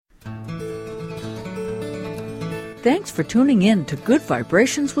Thanks for tuning in to Good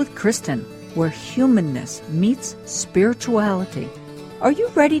Vibrations with Kristin, where humanness meets spirituality. Are you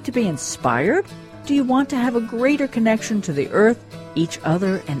ready to be inspired? Do you want to have a greater connection to the earth, each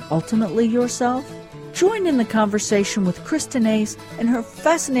other, and ultimately yourself? Join in the conversation with Kristin Ace and her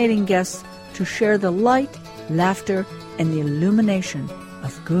fascinating guests to share the light, laughter, and the illumination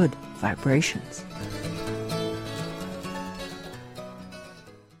of good vibrations.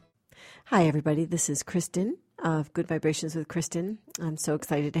 Hi, everybody. This is Kristin of Good Vibrations with Kristin. I'm so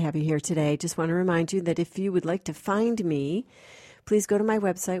excited to have you here today. Just want to remind you that if you would like to find me, please go to my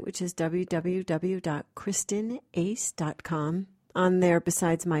website, which is www.kristinace.com. On there,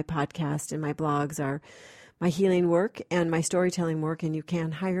 besides my podcast and my blogs, are my healing work and my storytelling work, and you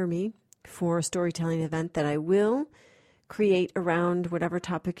can hire me for a storytelling event that I will create around whatever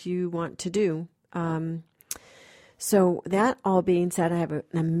topic you want to do. So that all being said, I have an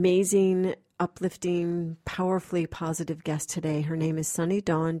amazing, uplifting, powerfully positive guest today. Her name is Sunny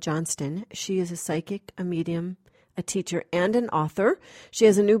Dawn Johnston. She is a psychic, a medium, a teacher, and an author. She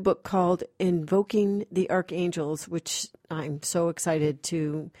has a new book called Invoking the Archangels, which I'm so excited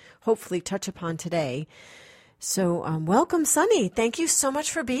to hopefully touch upon today. So welcome, Sunny. Thank you so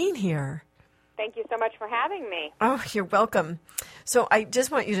much for being here. Thank you so much for having me. Oh, you're welcome. So I just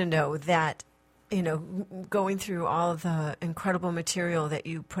want you to know that, you know, going through all of the incredible material that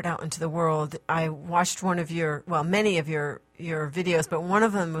you put out into the world, I watched many of your videos, but one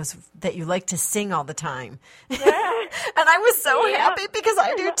of them was that you like to sing all the time. Yeah. And I was so happy because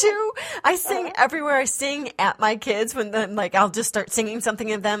I do too. I sing everywhere. I sing at my kids when I'll just start singing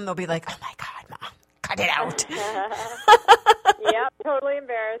something at them. They'll be like, "Oh my God, Mom, cut it out." Yep, totally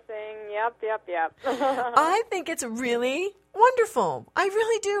embarrassing. Yep. I think it's really wonderful. I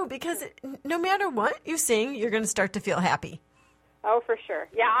really do, because no matter what you sing, you're going to start to feel happy. Oh, for sure.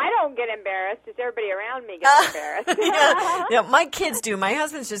 Yeah, I don't get embarrassed. Just everybody around me gets embarrassed. Yeah, my kids do. My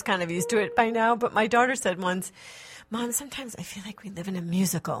husband's just kind of used to it by now, but my daughter said once, "Mom, sometimes I feel like we live in a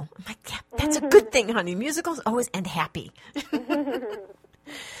musical." I'm like, "Yeah, that's a good thing, honey. Musicals always end happy."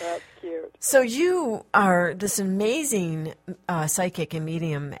 That's cute. So you are this amazing psychic and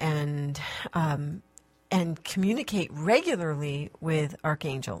medium, and communicate regularly with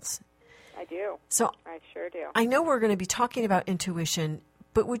archangels. I do. So I sure do. I know we're going to be talking about intuition,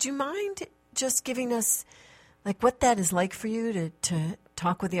 but would you mind just giving us like what that is like for you to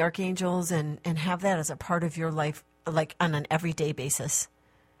talk with the archangels and have that as a part of your life, like on an everyday basis?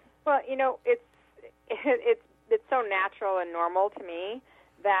 Well, you know, it's so natural and normal to me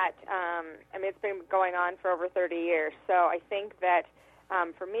that, it's been going on for over 30 years. So I think that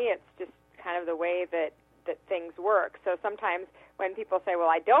for me it's just kind of the way that things work. So sometimes when people say, "Well,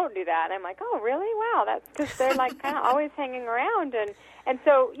 I don't do that," I'm like, "Oh, really? Wow, that's because they're like kind of always hanging around." And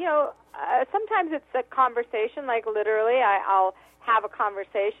so, you know, sometimes it's a conversation, like literally I'll have a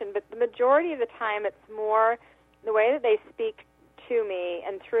conversation, but the majority of the time it's more the way that they speak to me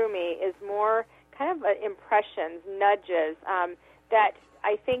and through me is more kind of impressions, nudges, that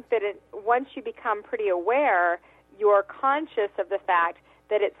I think that once you become pretty aware, you're conscious of the fact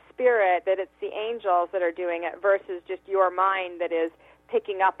that it's spirit, that it's the angels that are doing it versus just your mind that is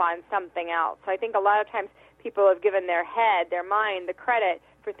picking up on something else. So I think a lot of times people have given their head, their mind, the credit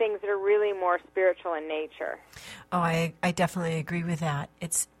for things that are really more spiritual in nature. Oh, I definitely agree with that.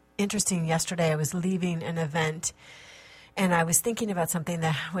 It's interesting. Yesterday I was leaving an event and I was thinking about something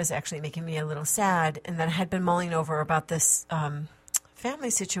that was actually making me a little sad, and that I had been mulling over about this family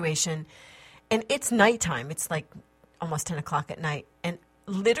situation. And it's nighttime. It's like almost 10 o'clock at night. And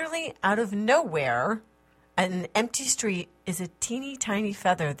literally out of nowhere, an empty street, is a teeny tiny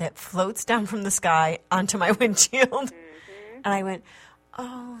feather that floats down from the sky onto my windshield. Mm-hmm. And I went,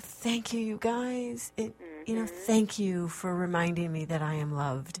 "Oh, thank you, you guys. Thank you for reminding me that I am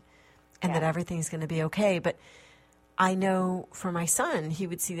loved and that everything's going to be okay." But I know for my son, he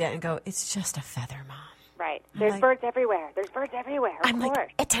would see that and go, "It's just a feather, Mom." Right. There's birds everywhere. There's birds everywhere. Of course.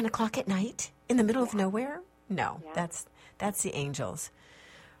 Like, at 10 o'clock at night in the middle of nowhere? No, that's the angels.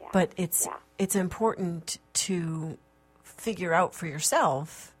 Yeah. But it's important to figure out for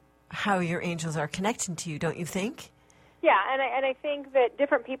yourself how your angels are connecting to you, don't you think? Yeah, and I think that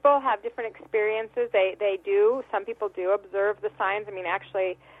different people have different experiences. They do. Some people do observe the signs. I mean,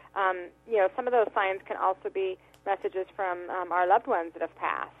 actually, some of those signs can also be messages from our loved ones that have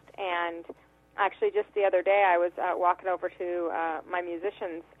passed. And actually, just the other day, I was walking over to my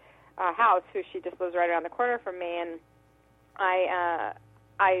musician's house, who she just lives right around the corner from me, and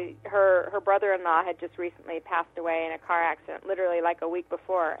her brother-in-law had just recently passed away in a car accident, literally like a week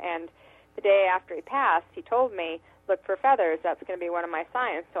before. And the day after he passed, he told me, "Look for feathers. That's going to be one of my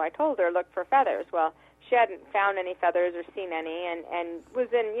signs." So I told her, "Look for feathers." Well, she hadn't found any feathers or seen any, and was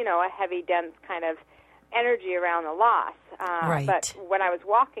in, you know, a heavy, dense kind of energy around the loss. Right. But when I was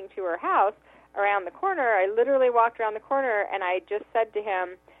walking to her house around the corner, I literally walked around the corner, and I just said to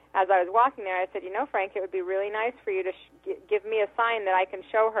him, as I was walking there, I said, you know, Frank, it would be really nice for you to give me a sign that I can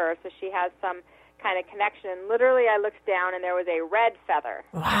show her so she has some kind of connection. And literally I looked down, and there was a red feather.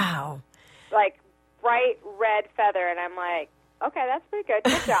 Wow. Like bright red feather, and I'm like, okay, that's pretty good.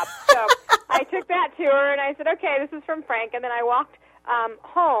 Good job. So I took that to her, and I said, okay, this is from Frank. And then I walked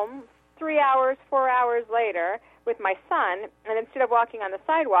home 3 hours, 4 hours later with my son, and instead of walking on the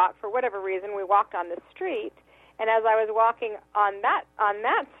sidewalk, for whatever reason, we walked on the street. And as I was walking on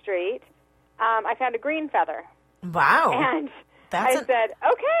that street, I found a green feather. Wow. And I said,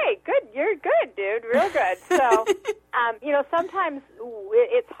 okay, good, you're good, dude, real good. So, you know, sometimes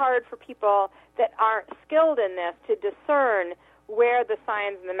it's hard for people that aren't skilled in this to discern where the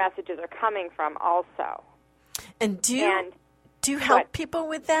signs and the messages are coming from also. And do you help people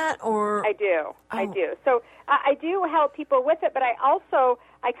with that, or? I do. Oh. I do. So I do help people with it, but I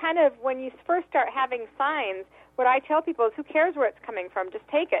kind of, when you first start having signs, what I tell people is, who cares where it's coming from? Just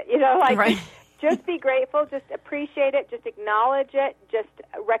take it. You know, like, right. Just be grateful, just appreciate it, just acknowledge it, just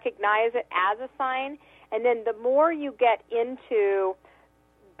recognize it as a sign. And then the more you get into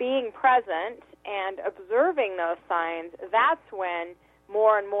being present and observing those signs, that's when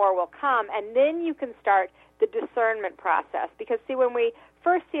more and more will come. And then you can start the discernment process. Because, see, when we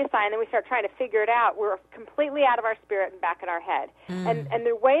first see a sign and we start trying to figure it out, we're completely out of our spirit and back in our head. And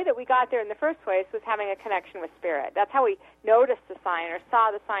the way that we got there in the first place was having a connection with spirit. That's how we noticed the sign or saw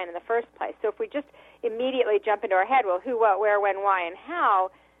the sign in the first place. So if we just immediately jump into our head, well, who, what, where, when, why, and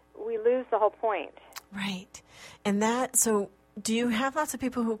how, we lose the whole point. Right. And so do you have lots of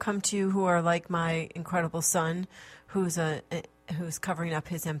people who come to you who are like my incredible son, who's covering up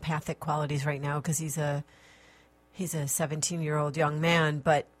his empathic qualities right now because he's a 17-year-old young man,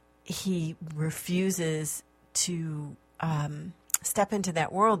 but he refuses to step into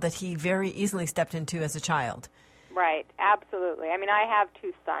that world that he very easily stepped into as a child. Right, absolutely. I mean, I have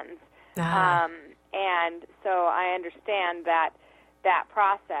two sons, and so I understand that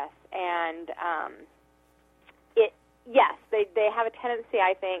process. And they have a tendency,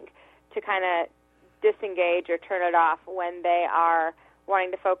 I think, to kind of disengage or turn it off when they are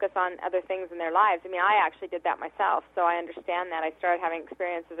wanting to focus on other things in their lives. I mean, I actually did that myself, so I understand that. I started having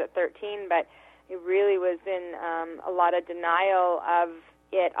experiences at 13, but it really was in a lot of denial of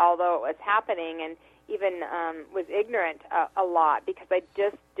it, although it was happening, and even was ignorant a lot because I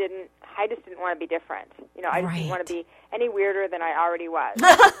just didn't want to be different. You know, I just didn't want to be any weirder than I already was.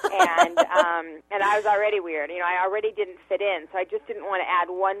 and I was already weird. You know, I already didn't fit in, so I just didn't want to add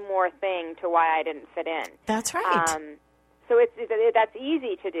one more thing to why I didn't fit in. That's right. So that's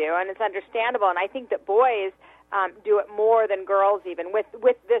easy to do, and it's understandable. And I think that boys do it more than girls, even with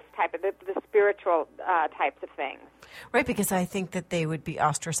this type of the spiritual types of things. Right, because I think that they would be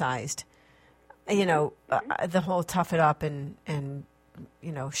ostracized. You know, the whole tough it up and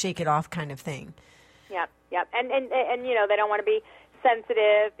you know, shake it off kind of thing. Yep. And you know, they don't want to be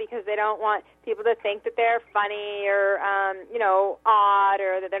sensitive because they don't want people to think that they're funny or you know, odd,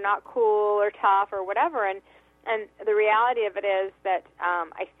 or that they're not cool or tough or whatever. And the reality of it is that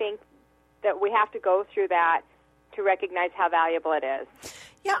I think that we have to go through that to recognize how valuable it is.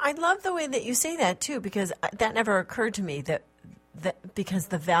 Yeah, I love the way that you say that too, because that never occurred to me that because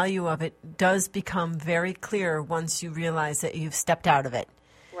the value of it does become very clear once you realize that you've stepped out of it.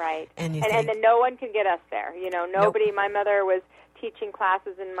 Right. And then no one can get us there. You know, nobody. Nope. My mother was teaching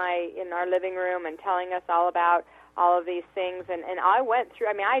classes in our living room and telling us all about all of these things, and I went through.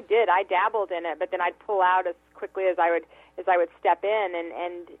 I mean, I dabbled in it, but then I'd pull out as quickly as I would step in,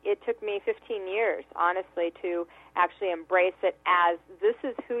 and it took me 15 years, honestly, to actually embrace it as this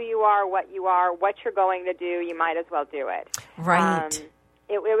is who you are, what you're going to do. You might as well do it. Right.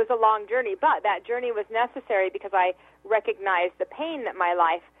 It was a long journey, but that journey was necessary because I recognized the pain that my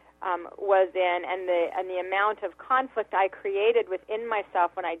life was in, and the amount of conflict I created within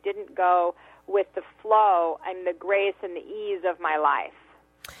myself when I didn't go with the flow and the grace and the ease of my life.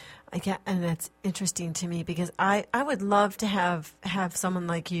 And that's interesting to me because I would love to have someone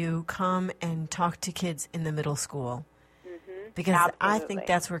like you come and talk to kids in the middle school. Mm-hmm. Because absolutely. I think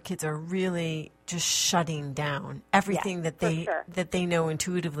that's where kids are really just shutting down everything that they know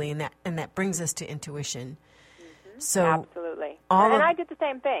intuitively, and that brings us to intuition. Mm-hmm. So absolutely. And I did the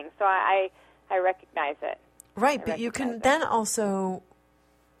same thing, so I recognize it. Right, but you can then also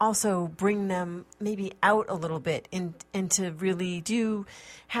bring them maybe out a little bit and to really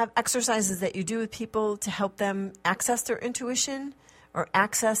have exercises that you do with people to help them access their intuition,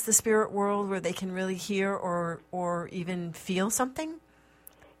 access the spirit world where they can really hear or even feel something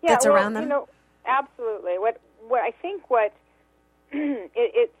that's around them? Absolutely. What I think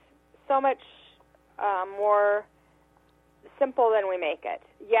it's so much more simple than we make it.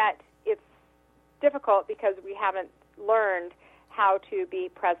 Yet it's difficult because we haven't learned how to be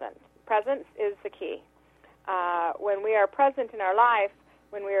present. Presence is the key. When we are present in our life,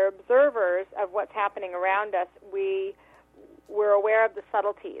 when we are observers of what's happening around us, we're aware of the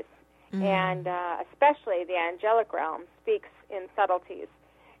subtleties. Mm-hmm. And especially the angelic realm speaks in subtleties.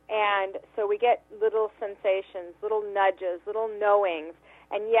 And so we get little sensations, little nudges, little knowings.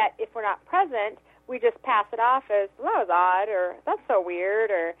 And yet, if we're not present, we just pass it off as, well, that was odd, or that's so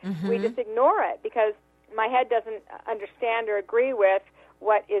weird, or we just ignore it because my head doesn't understand or agree with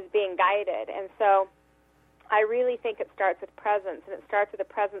what is being guided. And so I really think it starts with presence, and it starts with a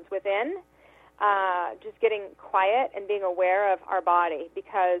presence within, just getting quiet and being aware of our body,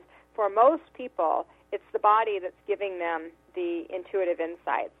 because for most people, it's the body that's giving them the intuitive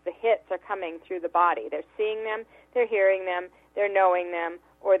insights. The hits are coming through the body. They're seeing them, they're hearing them, they're knowing them,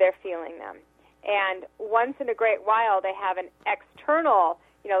 or they're feeling them. And once in a great while, they have an external,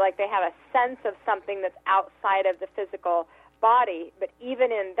 like they have a sense of something that's outside of the physical body. But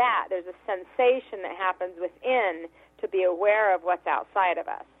even in that, there's a sensation that happens within to be aware of what's outside of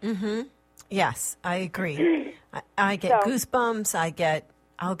us. Mm-hmm. Yes, I agree. I get goosebumps.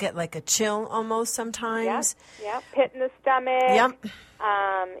 I'll get like a chill almost sometimes. Yep. Pit in the stomach. Yep.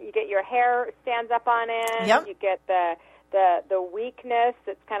 You get your hair stands up on end. Yep. You get the weakness.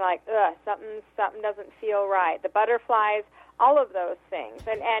 It's kind of like, something doesn't feel right. The butterflies, all of those things.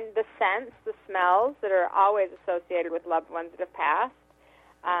 And the scents, the smells that are always associated with loved ones that have passed.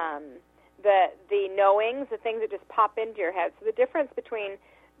 The knowings, the things that just pop into your head. So the difference between,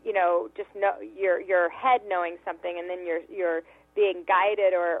 your head knowing something and then you're being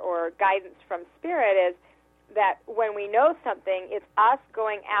guided or guidance from spirit is that when we know something, it's us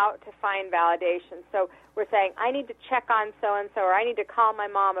going out to find validation. So we're saying, I need to check on so-and-so, or I need to call my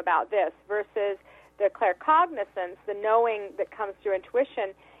mom about this, versus the claircognizance, the knowing that comes through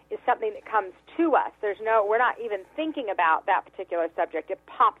intuition, is something that comes to us. We're not even thinking about that particular subject. It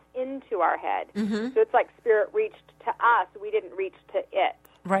pops into our head. Mm-hmm. So it's like spirit reached to us. We didn't reach to it.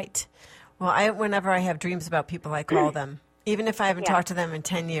 Right. Well, whenever I have dreams about people, I call them. Even if I haven't talked to them in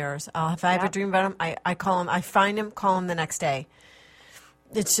 10 years, if I have a dream about them, I call them. I find them, call them the next day.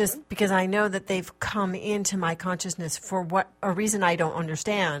 It's just because I know that they've come into my consciousness for a reason I don't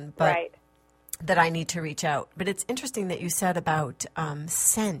understand, but that I need to reach out. But it's interesting that you said about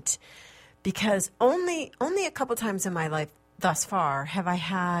scent, because only a couple times in my life thus far have I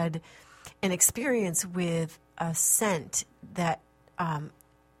had an experience with a scent that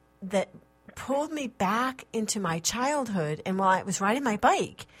pulled me back into my childhood, and while I was riding my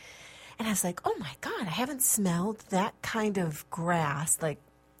bike, and I was like, oh my God, I haven't smelled that kind of grass, like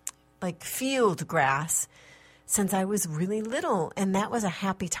field grass, since I was really little, and that was a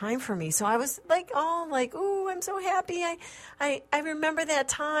happy time for me. So I was ooh, I'm so happy. I remember that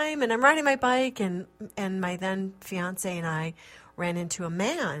time, and I'm riding my bike, and my then fiance and I ran into a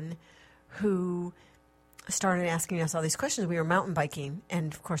man who started asking us all these questions. We were mountain biking,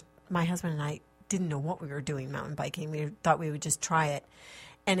 and of course, my husband and I didn't know what we were doing mountain biking. We thought we would just try it.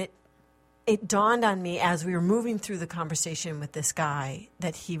 And it dawned on me as we were moving through the conversation with this guy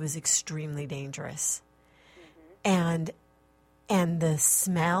that he was extremely dangerous. Mm-hmm. And the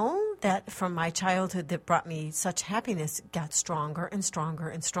smell that from my childhood that brought me such happiness got stronger and stronger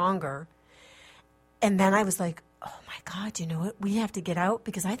and stronger. And then I was like, oh my God, you know what? We have to get out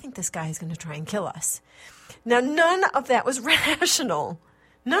because I think this guy is going to try and kill us. Now, none of that was rational.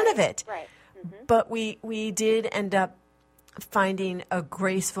 None of it. Right. Mm-hmm. But we did end up finding a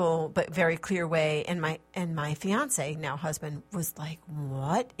graceful but very clear way. And my fiance, now husband, was like,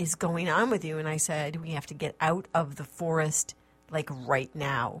 what is going on with you? And I said, we have to get out of the forest like right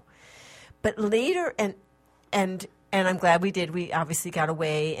now. But later, and I'm glad we did. We obviously got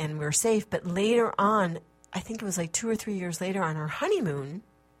away and we were safe. But later on, I think it was like 2 or 3 years later on our honeymoon,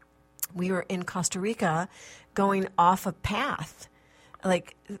 we were in Costa Rica going off a path.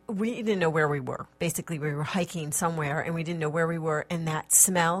 Like, we didn't know where we were. Basically, we were hiking somewhere, and we didn't know where we were, and that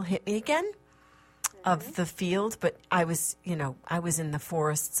smell hit me again of the field. But I was in the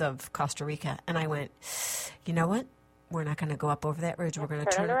forests of Costa Rica, and I went, you know what? We're not going to go up over that ridge. We're going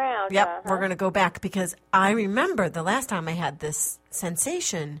to turn around. Yep, we're going to go back, because I remember the last time I had this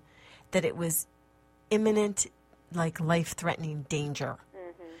sensation that it was imminent, like life-threatening danger.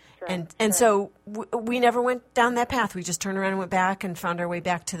 And so we never went down that path. We just turned around and went back and found our way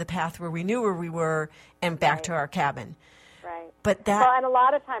back to the path where we knew where we were and back to our cabin. Right. But that... Well, and a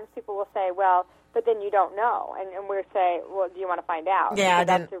lot of times people will say, well, but then you don't know. And we'll say, well, do you want to find out? Yeah,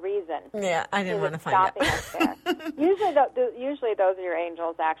 that's the reason. Yeah, I didn't want to find out. Us there. Usually those are your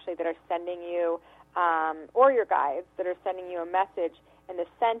angels, actually, that are sending you, or your guides, that are sending you a message, and the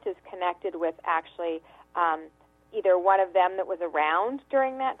scent is connected with actually either one of them that was around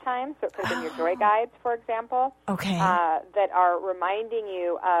during that time, so it could have been your joy guides, for example, okay, that are reminding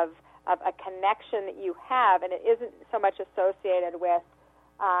you of a connection that you have, and it isn't so much associated with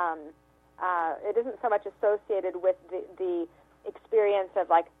the experience of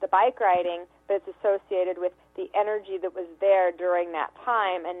like the bike riding, but it's associated with the energy that was there during that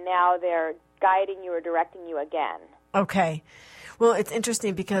time, and now they're guiding you or directing you again. Okay. Well, it's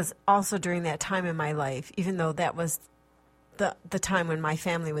interesting because also during that time in my life, even though that was the time when my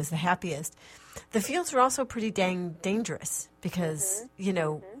family was the happiest, the fields were also pretty dang dangerous because, you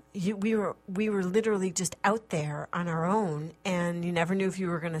know, we were literally just out there on our own, and you never knew if you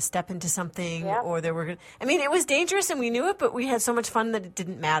were going to step into something or there were going to... I mean, it was dangerous and we knew it, but we had so much fun that it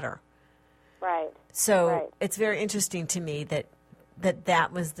didn't matter. Right. So it's very interesting to me that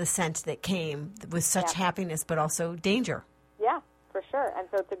was the scent that came with such happiness, but also danger. Yeah, for sure. And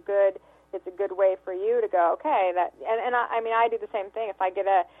so it's a good way for you to go, okay, that, and I mean, I do the same thing. If I get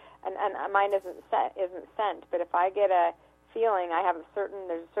and mine isn't scent, but if I get a feeling, there's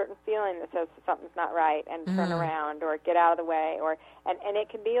a certain feeling that says something's not right, and turn around or get out of the way, and it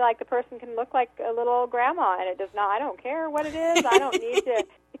can be like the person can look like a little old grandma, and it does not. I don't care what it is. I don't need to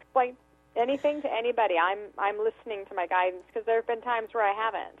explain anything to anybody. I'm listening to my guidance, because there have been times where I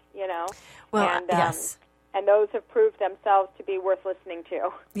haven't, you know. Well, and, yes. And those have proved themselves to be worth listening to.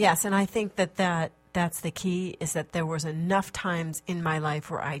 Yes, and I think that's the key, is that there was enough times in my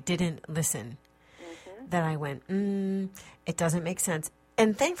life where I didn't listen, that I went, it doesn't make sense.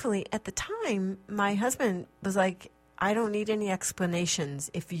 And thankfully, at the time, my husband was like, I don't need any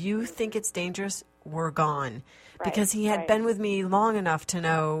explanations. If you think it's dangerous, we're gone. Right, because he had been with me long enough to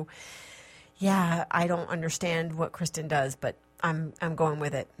know, I don't understand what Kristin does, but I'm going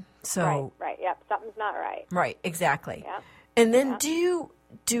with it. So right, yep, something's not right. Right, exactly. Yeah. And then do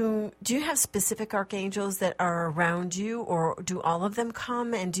you have specific archangels that are around you, or do all of them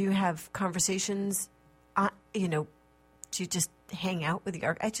come, and do you have conversations? Do you just hang out with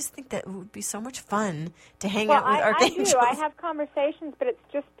the I just think that it would be so much fun to hang out with archangels. I have conversations, but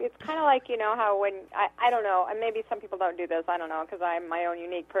it's kind of like, you know, how when, I don't know, and maybe some people don't do this, I don't know, because I'm my own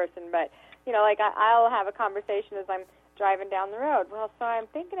unique person, but, you know, like I'll have a conversation as I'm driving down the road. Well, so I'm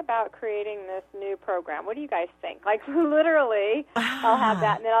thinking about creating this new program. What do you guys think? Like, literally, I'll have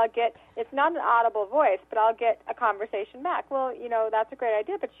that, and then I'll get, it's not an audible voice, but I'll get a conversation back. Well, you know, that's a great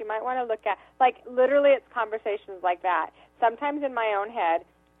idea, but you might want to look at, like, literally it's conversations like that. Sometimes in my own head,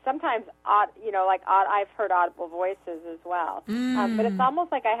 sometimes, I've heard audible voices as well. But it's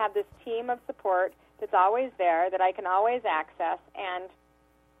almost like I have this team of support that's always there, that I can always access, and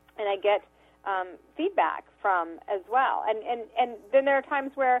I get feedback from as well. And then there are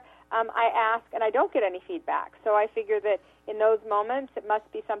times where I ask and I don't get any feedback. So I figure that in those moments it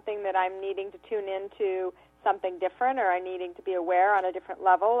must be something that I'm needing to tune into something different, or I'm needing to be aware on a different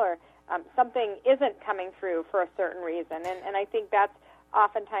level, or something isn't coming through for a certain reason. And I think that's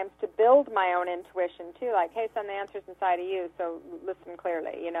oftentimes to build my own intuition too, like, hey, son, the answer's inside of you, so listen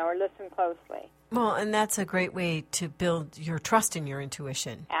clearly, you know, or listen closely. Well, and that's a great way to build your trust in your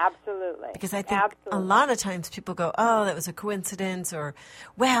intuition. Absolutely. Because I think a lot of times people go, oh, that was a coincidence, or,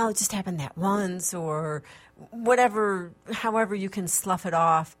 well, it just happened that once, or whatever, however you can slough it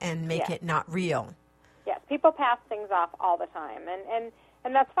off and make it not real. Yes, people pass things off all the time, and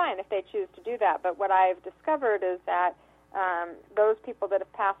that's fine if they choose to do that. But what I've discovered is that those people that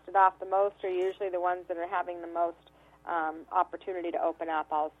have passed it off the most are usually the ones that are having the most opportunity to open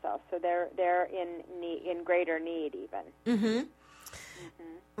up also. So they're in greater need even.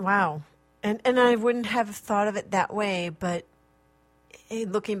 Wow. And I wouldn't have thought of it that way, but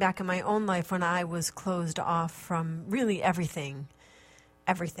looking back in my own life when I was closed off from really everything,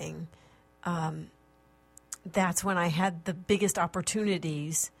 that's when I had the biggest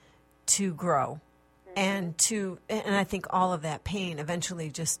opportunities to grow. And I think all of that pain eventually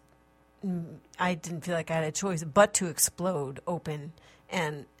just, I didn't feel like I had a choice but to explode open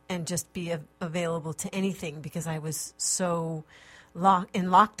and just be available to anything, because I was so in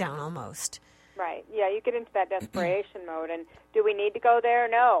lockdown almost. Right. Yeah, you get into that desperation mode. And do we need to go there?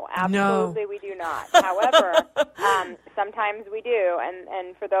 No, absolutely we do not. However, sometimes we do.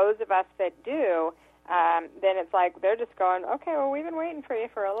 And for those of us that do, then it's like they're just going, okay, well, we've been waiting for you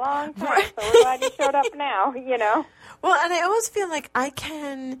for a long time, so we're glad you showed up now, you know? Well, and I always feel like I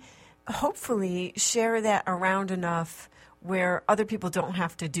can hopefully share that around enough where other people don't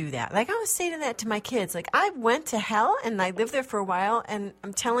have to do that. Like I was saying that to my kids, like I went to hell and I lived there for a while, and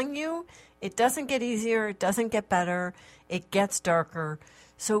I'm telling you, it doesn't get easier, it doesn't get better, it gets darker.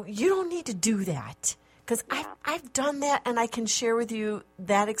 So you don't need to do that, because I've done that, and I can share with you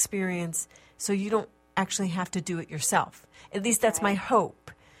that experience so you don't actually have to do it yourself. At least that's my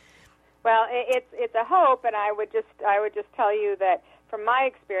hope. Well, it's a hope, and I would just tell you that from my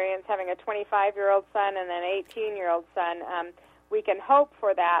experience, having a 25-year-old son and an 18-year-old son, we can hope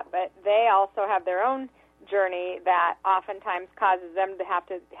for that, but they also have their own journey that oftentimes causes them to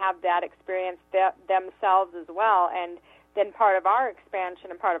have that experience themselves as well. And then part of our expansion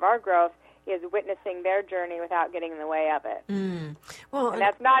and part of our growth is witnessing their journey without getting in the way of it. Well, and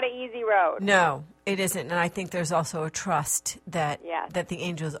that's not an easy road. No, it isn't. And I think there's also a trust that the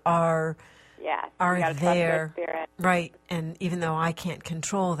angels are there. Right. And even though I can't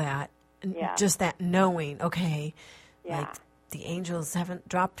control that, just that knowing, okay, like the angels haven't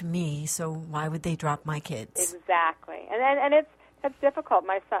dropped me, so why would they drop my kids? Exactly. And that's difficult.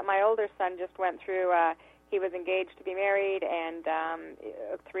 My older son just went through he was engaged to be married, and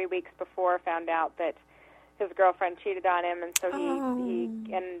 3 weeks before found out that his girlfriend cheated on him, and so he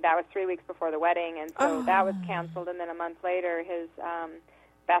and that was 3 weeks before the wedding, and so that was canceled. And then a month later, his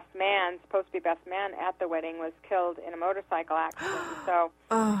supposed to be best man at the wedding, was killed in a motorcycle accident. So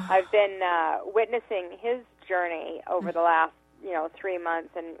I've been witnessing his journey over the last 3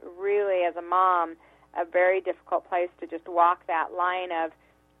 months, and really, as a mom, a very difficult place to just walk that line of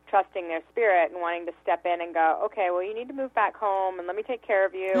trusting their spirit and wanting to step in and go, okay, well, you need to move back home, and let me take care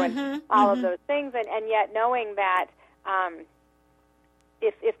of you, and all of those things, and yet knowing that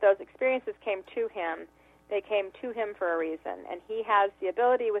if those experiences came to him, they came to him for a reason, and he has the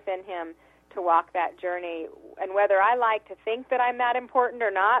ability within him to walk that journey. And whether I like to think that I'm that important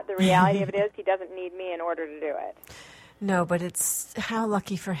or not, the reality of it is he doesn't need me in order to do it. No, but it's how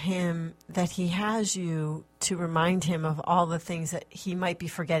lucky for him that he has you to remind him of all the things that he might be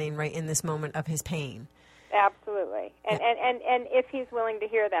forgetting right in this moment of his pain. Absolutely. And if he's willing to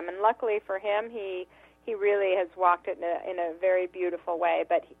hear them. And luckily for him, he really has walked it in a very beautiful way,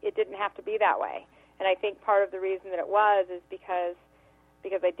 but it didn't have to be that way. And I think part of the reason that it was is because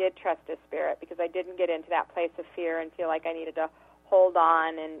I did trust his spirit, because I didn't get into that place of fear and feel like I needed to hold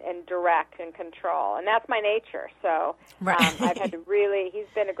on and direct and control. And that's my nature. So I've had to he's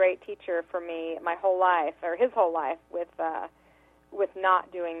been a great teacher for me my whole life, or his whole life, with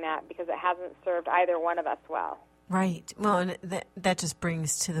not doing that, because it hasn't served either one of us well. Right. Well, and that just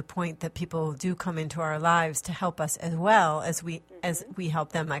brings to the point that people do come into our lives to help us as well as we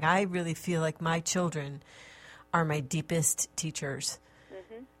help them. Like, I really feel like my children are my deepest teachers.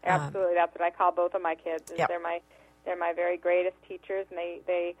 Absolutely. That's what I call both of my kids. They're my very greatest teachers, and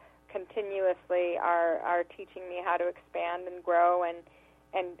they continuously are teaching me how to expand and grow and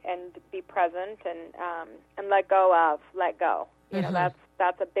be present and let go. You know,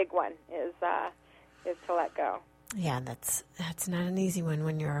 that's a big one, is to let go. Yeah, that's not an easy one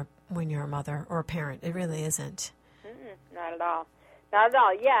when you're a mother or a parent. It really isn't. Not at all. Not at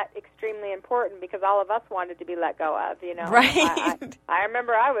all. Yet extremely important, because all of us wanted to be let go of. You know, right? I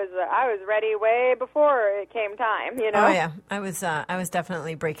remember I was ready way before it came time. You know. Oh yeah, I was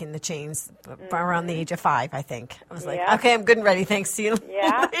definitely breaking the chains around the age of 5. I think I was like, okay, I'm good and ready. Thanks. See you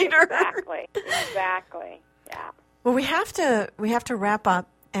later. Exactly. Yeah. Well, we have to wrap up,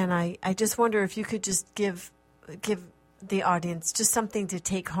 and I just wonder if you could just give the audience just something to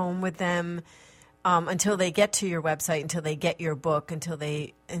take home with them. Until they get to your website, until they get your book, until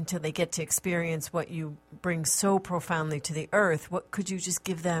they get to experience what you bring so profoundly to the earth, what could you just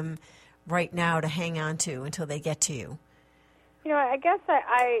give them right now to hang on to until they get to you? You know, I guess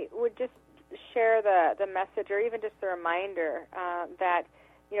I would just share the message, or even just the reminder that,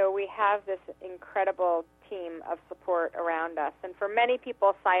 you know, we have this incredible team of support around us, and for many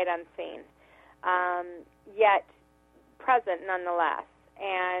people, sight unseen, yet present nonetheless.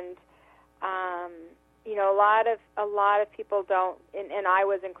 And you know, a lot of people don't, and I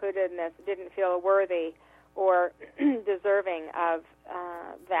was included in this, didn't feel worthy or deserving of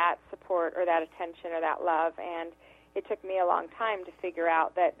that support or that attention or that love. And it took me a long time to figure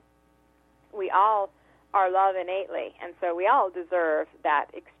out that we all are love innately, and so we all deserve that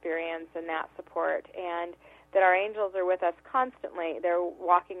experience and that support, and that our angels are with us constantly. They're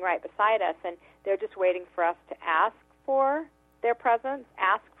walking right beside us, and they're just waiting for us to ask for their presence,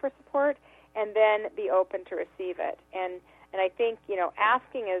 ask for support, and then be open to receive it. And I think, you know,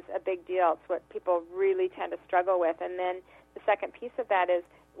 asking is a big deal. It's what people really tend to struggle with. And then the second piece of that is,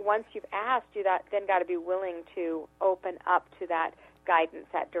 once you've asked, you then got to be willing to open up to that guidance,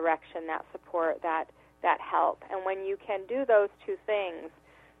 that direction, that support, that that help. And when you can do those two things,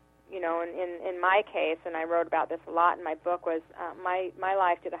 in my case, and I wrote about this a lot in my book, was my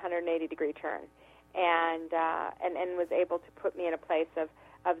life did a 180-degree turn, and was able to put me in a place of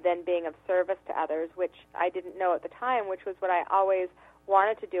then being of service to others, which I didn't know at the time, which was what I always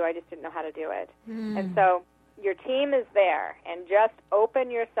wanted to do. I just didn't know how to do it. And so your team is there, and just open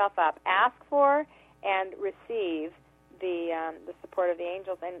yourself up. Ask for and receive the support of the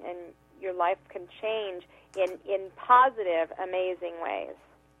angels, and your life can change in positive, amazing ways.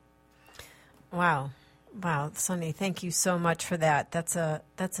 Wow, Sunny, thank you so much for that. That's a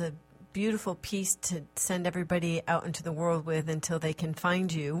beautiful piece to send everybody out into the world with until they can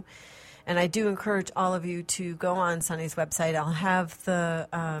find you. And I do encourage all of you to go on Sunny's website. I'll have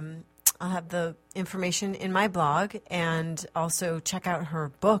the information in my blog, and also check out her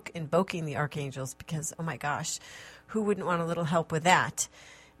book, Invoking the Archangels, because, oh my gosh, who wouldn't want a little help with that?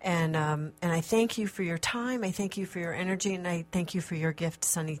 And I thank you for your time. I thank you for your energy, and I thank you for your gift,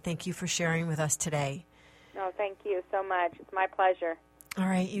 Sunny. Thank you for sharing with us today. No, thank you so much. It's my pleasure. All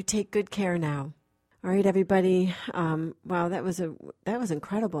right, you take good care now. All right, everybody. Wow, that was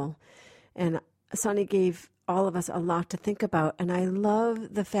incredible, and Sunny gave all of us a lot to think about. And I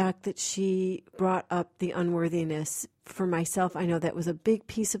love the fact that she brought up the unworthiness. For myself, I know that was a big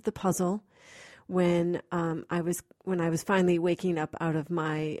piece of the puzzle when I was finally waking up out of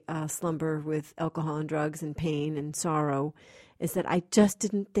my slumber with alcohol and drugs and pain and sorrow, is that I just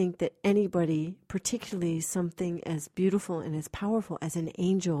didn't think that anybody, particularly something as beautiful and as powerful as an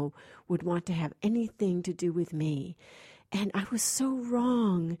angel, would want to have anything to do with me. And I was so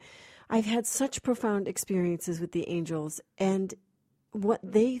wrong. I've had such profound experiences with the angels, and what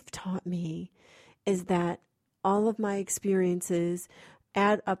they've taught me is that all of my experiences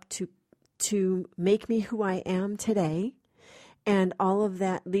add up to make me who I am today, and all of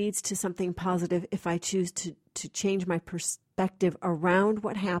that leads to something positive if I choose to change my perspective around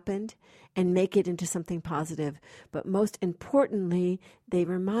what happened and make it into something positive. But most importantly, they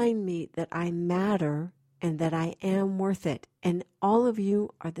remind me that I matter and that I am worth it. And all of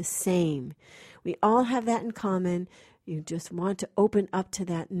you are the same. We all have that in common. You just want to open up to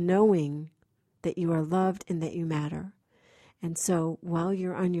that, knowing that you are loved and that you matter. And so while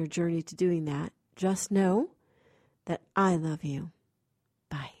you're on your journey to doing that, just know that I love you.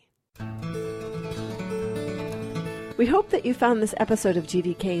 Bye. We hope that you found this episode of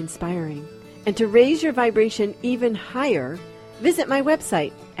GVK inspiring. And to raise your vibration even higher, visit my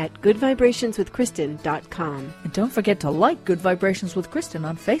website at goodvibrationswithkristin.com. And don't forget to like Good Vibrations with Kristin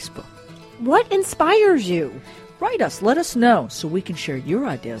on Facebook. What inspires you? Write us, let us know, so we can share your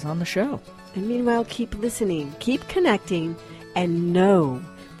ideas on the show. And meanwhile, keep listening, keep connecting, and know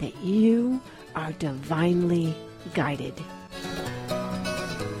that you are divinely guided.